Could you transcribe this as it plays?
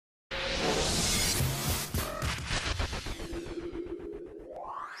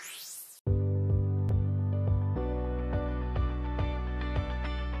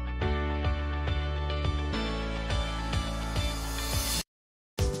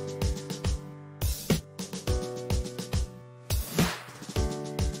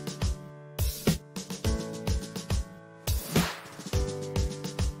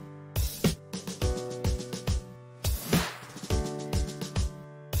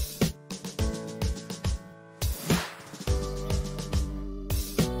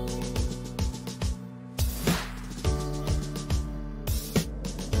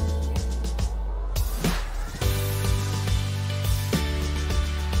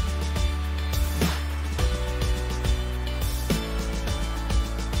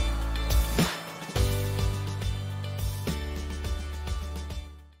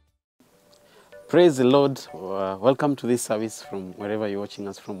Praise the Lord. Welcome to this service from wherever you're watching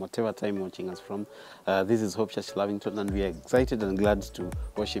us from, whatever time you're watching us from. This is Hope Church Lavington, and we are excited and glad to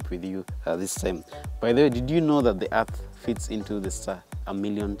worship with you this time. By the way, did you know that the earth fits into the star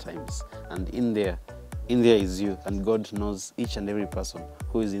 1,000,000 times? And in there is you, and God knows each and every person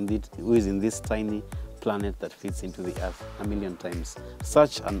who is in this tiny planet that fits into the earth 1,000,000 times.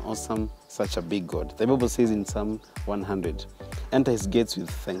 Such an awesome, such a big God. The Bible says in Psalm 100, enter his gates with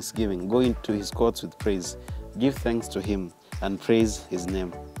thanksgiving, go into his courts with praise, give thanks to him and praise his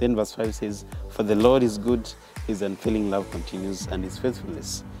name. Then verse 5 says, for the Lord is good, his unfailing love continues, and his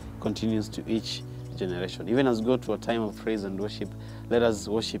faithfulness continues to each generation. Even as we go to a time of praise and worship, let us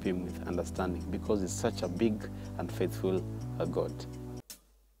worship him with understanding, because he's such a big and faithful God.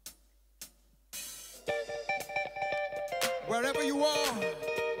 Wherever you are,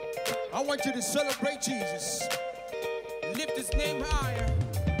 I want you to celebrate Jesus. Lift his name higher,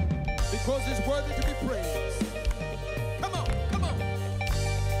 because he's worthy to be praised. Come on, come on.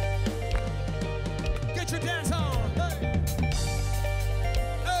 Get your dance on. Hey,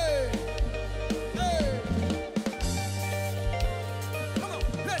 hey, hey. Come on,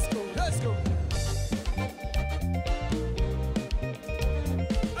 let's go, let's go.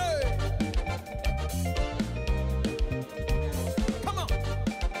 Hey. Come on.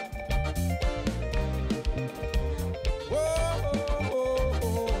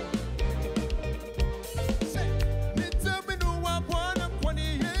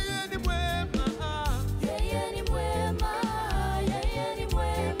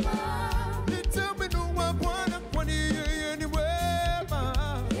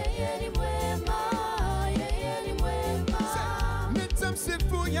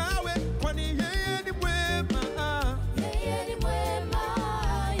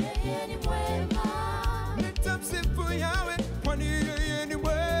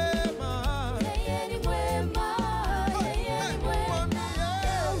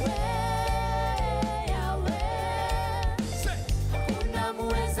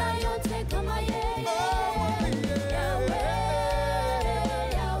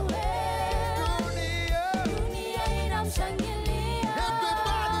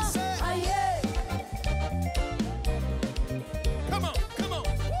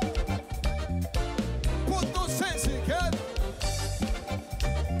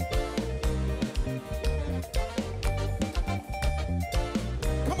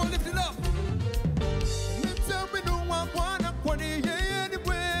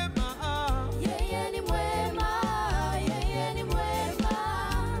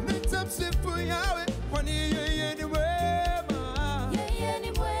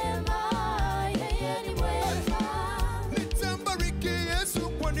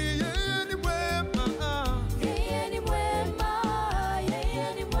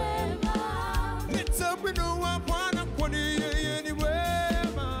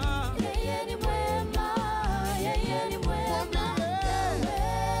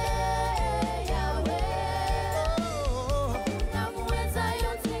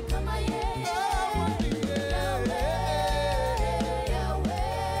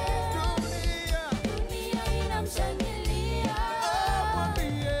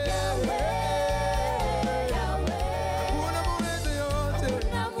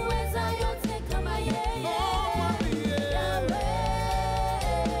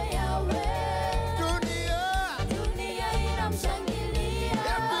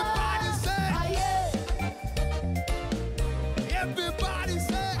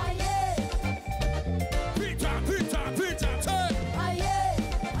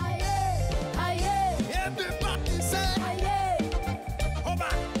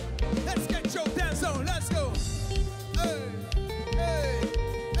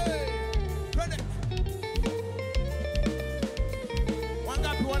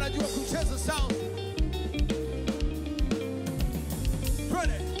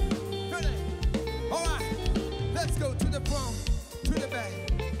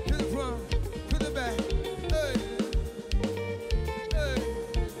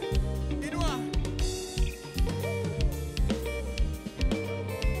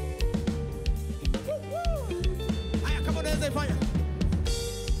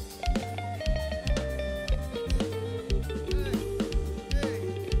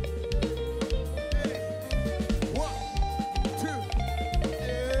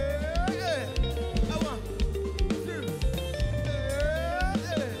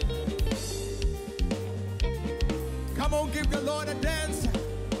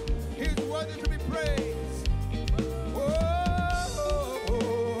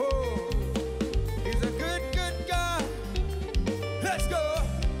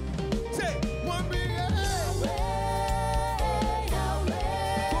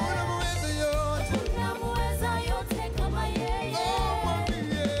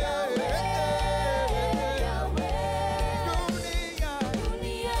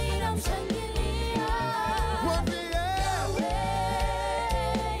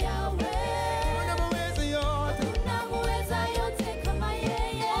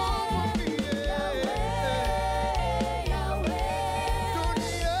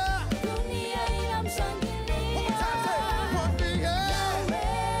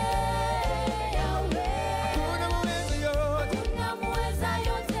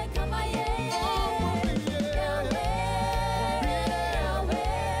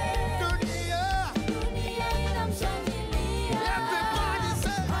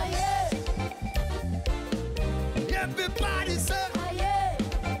 Everybody say, aye.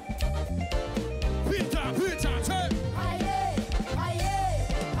 Peter, Peter, say, aye, aye,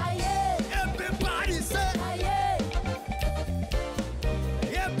 aye. Everybody say, aye.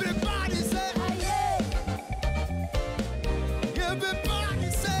 Everybody say, aye. Everybody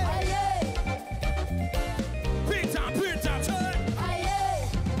say, aye. Peter, Peter, say, aye,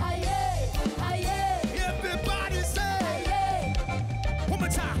 aye, aye. Everybody say, aye. One more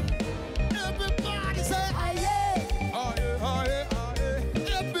time. Everybody say, aye. Aye, aye, aye.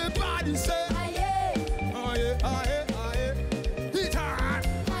 Everybody say, aye. Aye, aye, aye. Peter.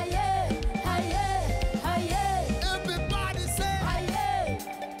 Aye, aye, aye. Everybody say, aye.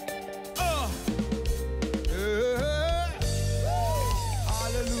 Yeah.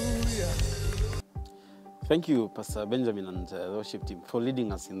 Hallelujah. Thank you, Pastor Benjamin and the worship team, for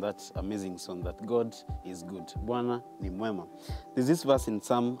leading us in that amazing song that God is good. Bwana ni mwema. There's this verse in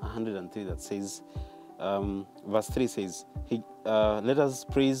Psalm 103 that says, verse 3 says, let us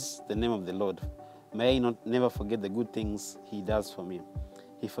praise the name of the Lord. May I never forget the good things he does for me.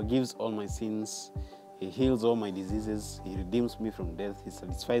 He forgives all my sins. He heals all my diseases. He redeems me from death. He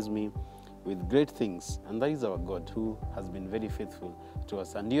satisfies me with great things. And that is our God, who has been very faithful to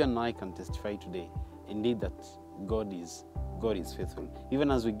us. And you and I can testify today, indeed, that God is faithful. Even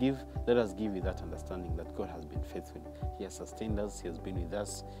as we give, let us give with that understanding that God has been faithful. He has sustained us. He has been with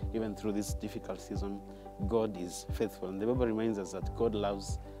us even through this difficult season. God is faithful. And the Bible reminds us that God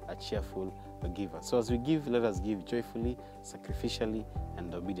loves a cheerful giver. So as we give, let us give joyfully, sacrificially,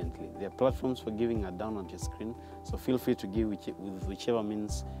 and obediently. There are platforms for giving are down on your screen. So feel free to give with whichever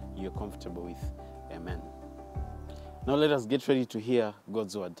means you're comfortable with. Amen. Now let us get ready to hear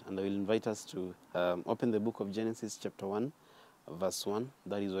God's word, and I will invite us to open the book of Genesis chapter 1, verse 1.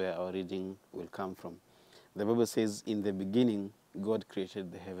 That is where our reading will come from. The Bible says, in the beginning, God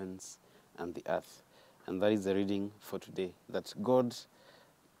created the heavens and the earth. And that is the reading for today, that God,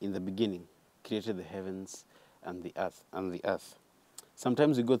 in the beginning, created the heavens and the earth.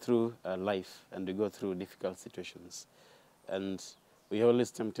 Sometimes we go through life and we go through difficult situations, and we're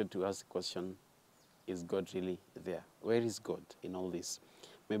always tempted to ask the question, is God really there? Where is God in all this?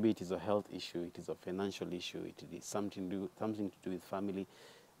 Maybe it is a health issue, it is a financial issue, it is something to do with family,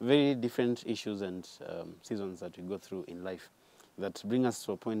 very different issues and seasons that we go through in life that bring us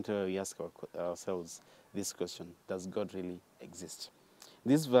to a point where we ask ourselves this question, does God really exist?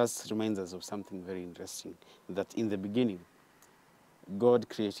 This verse reminds us of something very interesting, that in the beginning, God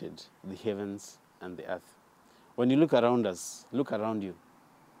created the heavens and the earth. When you look around us, look around you,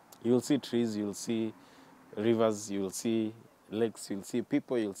 you will see trees, you will see rivers, you will see lakes, you will see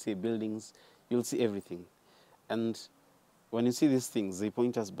people, you will see buildings, you will see everything. And when you see these things, they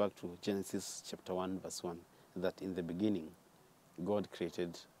point us back to Genesis chapter 1, verse 1, that in the beginning, God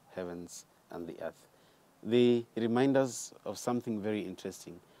created heavens and the earth. They remind us of something very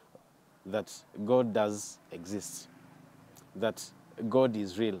interesting, that God does exist, that God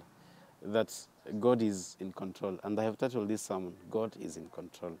is real, that God is in control. And I have titled this sermon, God is in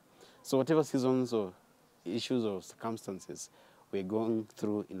control. So whatever seasons or issues or circumstances we're going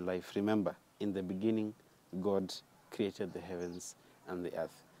through in life, remember, in the beginning, God created the heavens and the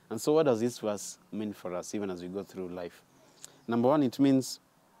earth. And so what does this verse mean for us, even as we go through life? Number one, it means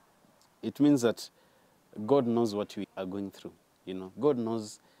that God knows what we are going through. You know, God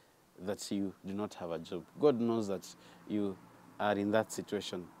knows that you do not have a job. God knows that you are in that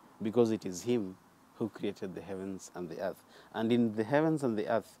situation because it is Him who created the heavens and the earth. And in the heavens and the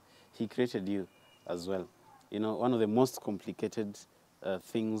earth, He created you as well. You know, one of the most complicated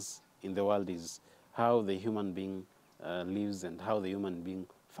things in the world is how the human being lives and how the human being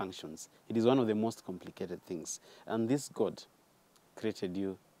functions. It is one of the most complicated things. And this God created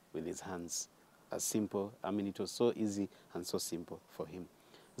you with His hands. As simple, it was so easy and so simple for Him.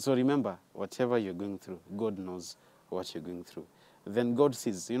 So remember, whatever you're going through, God knows what you're going through. Then God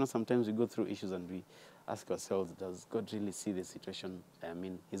sees. You know, sometimes we go through issues and we ask ourselves, does God really see the situation?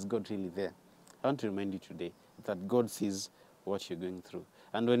 Is God really there? I want to remind you today that God sees what you're going through.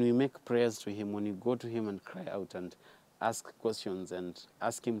 And when we make prayers to Him, when you go to Him and cry out and ask questions and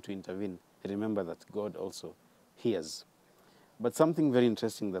ask Him to intervene, remember that God also hears. But something very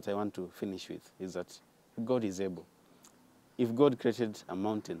interesting that I want to finish with is that God is able. If God created a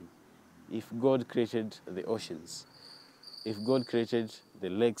mountain, if God created the oceans, if God created the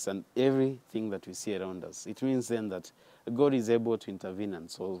lakes and everything that we see around us, it means then that God is able to intervene and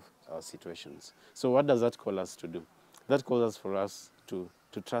solve our situations. So what does that call us to do? That calls us for us to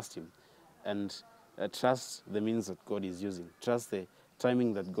trust Him and trust the means that God is using. Trust the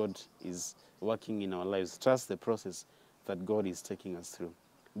timing that God is working in our lives. Trust the process that God is taking us through.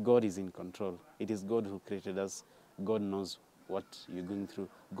 God is in control. It is God who created us, God knows what you're going through.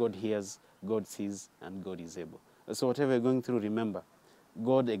 God hears, God sees, and God is able. So whatever you're going through, remember,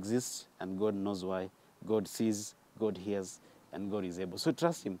 God exists and God knows why. God sees, God hears, and God is able. So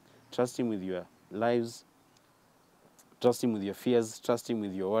trust Him. Trust Him with your lives. Trust Him with your fears. Trust Him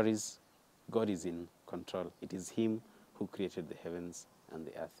with your worries. God is in control. It is Him who created the heavens and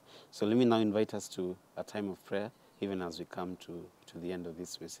the earth. So let me now invite us to a time of prayer, even as we come to the end of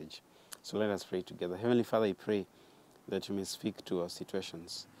this message. So let us pray together. Heavenly Father, I pray that you may speak to our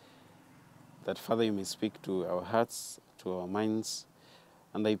situations, that, Father, you may speak to our hearts, to our minds.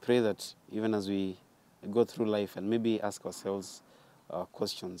 And I pray that even as we go through life and maybe ask ourselves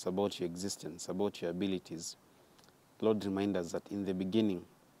questions about your existence, about your abilities, Lord, remind us that in the beginning,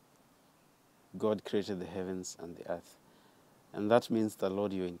 God created the heavens and the earth. And that means that,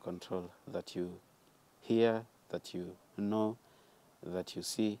 Lord, you're in control, that you hear, that you know, that you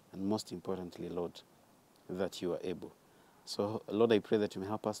see, and most importantly, Lord, that you are able. So, Lord, I pray that you may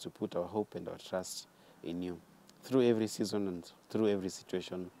help us to put our hope and our trust in you through every season and through every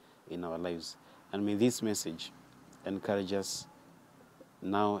situation in our lives. And may this message encourage us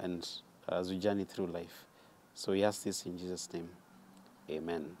now and as we journey through life. So we ask this in Jesus' name.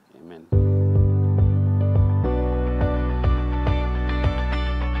 Amen. Amen.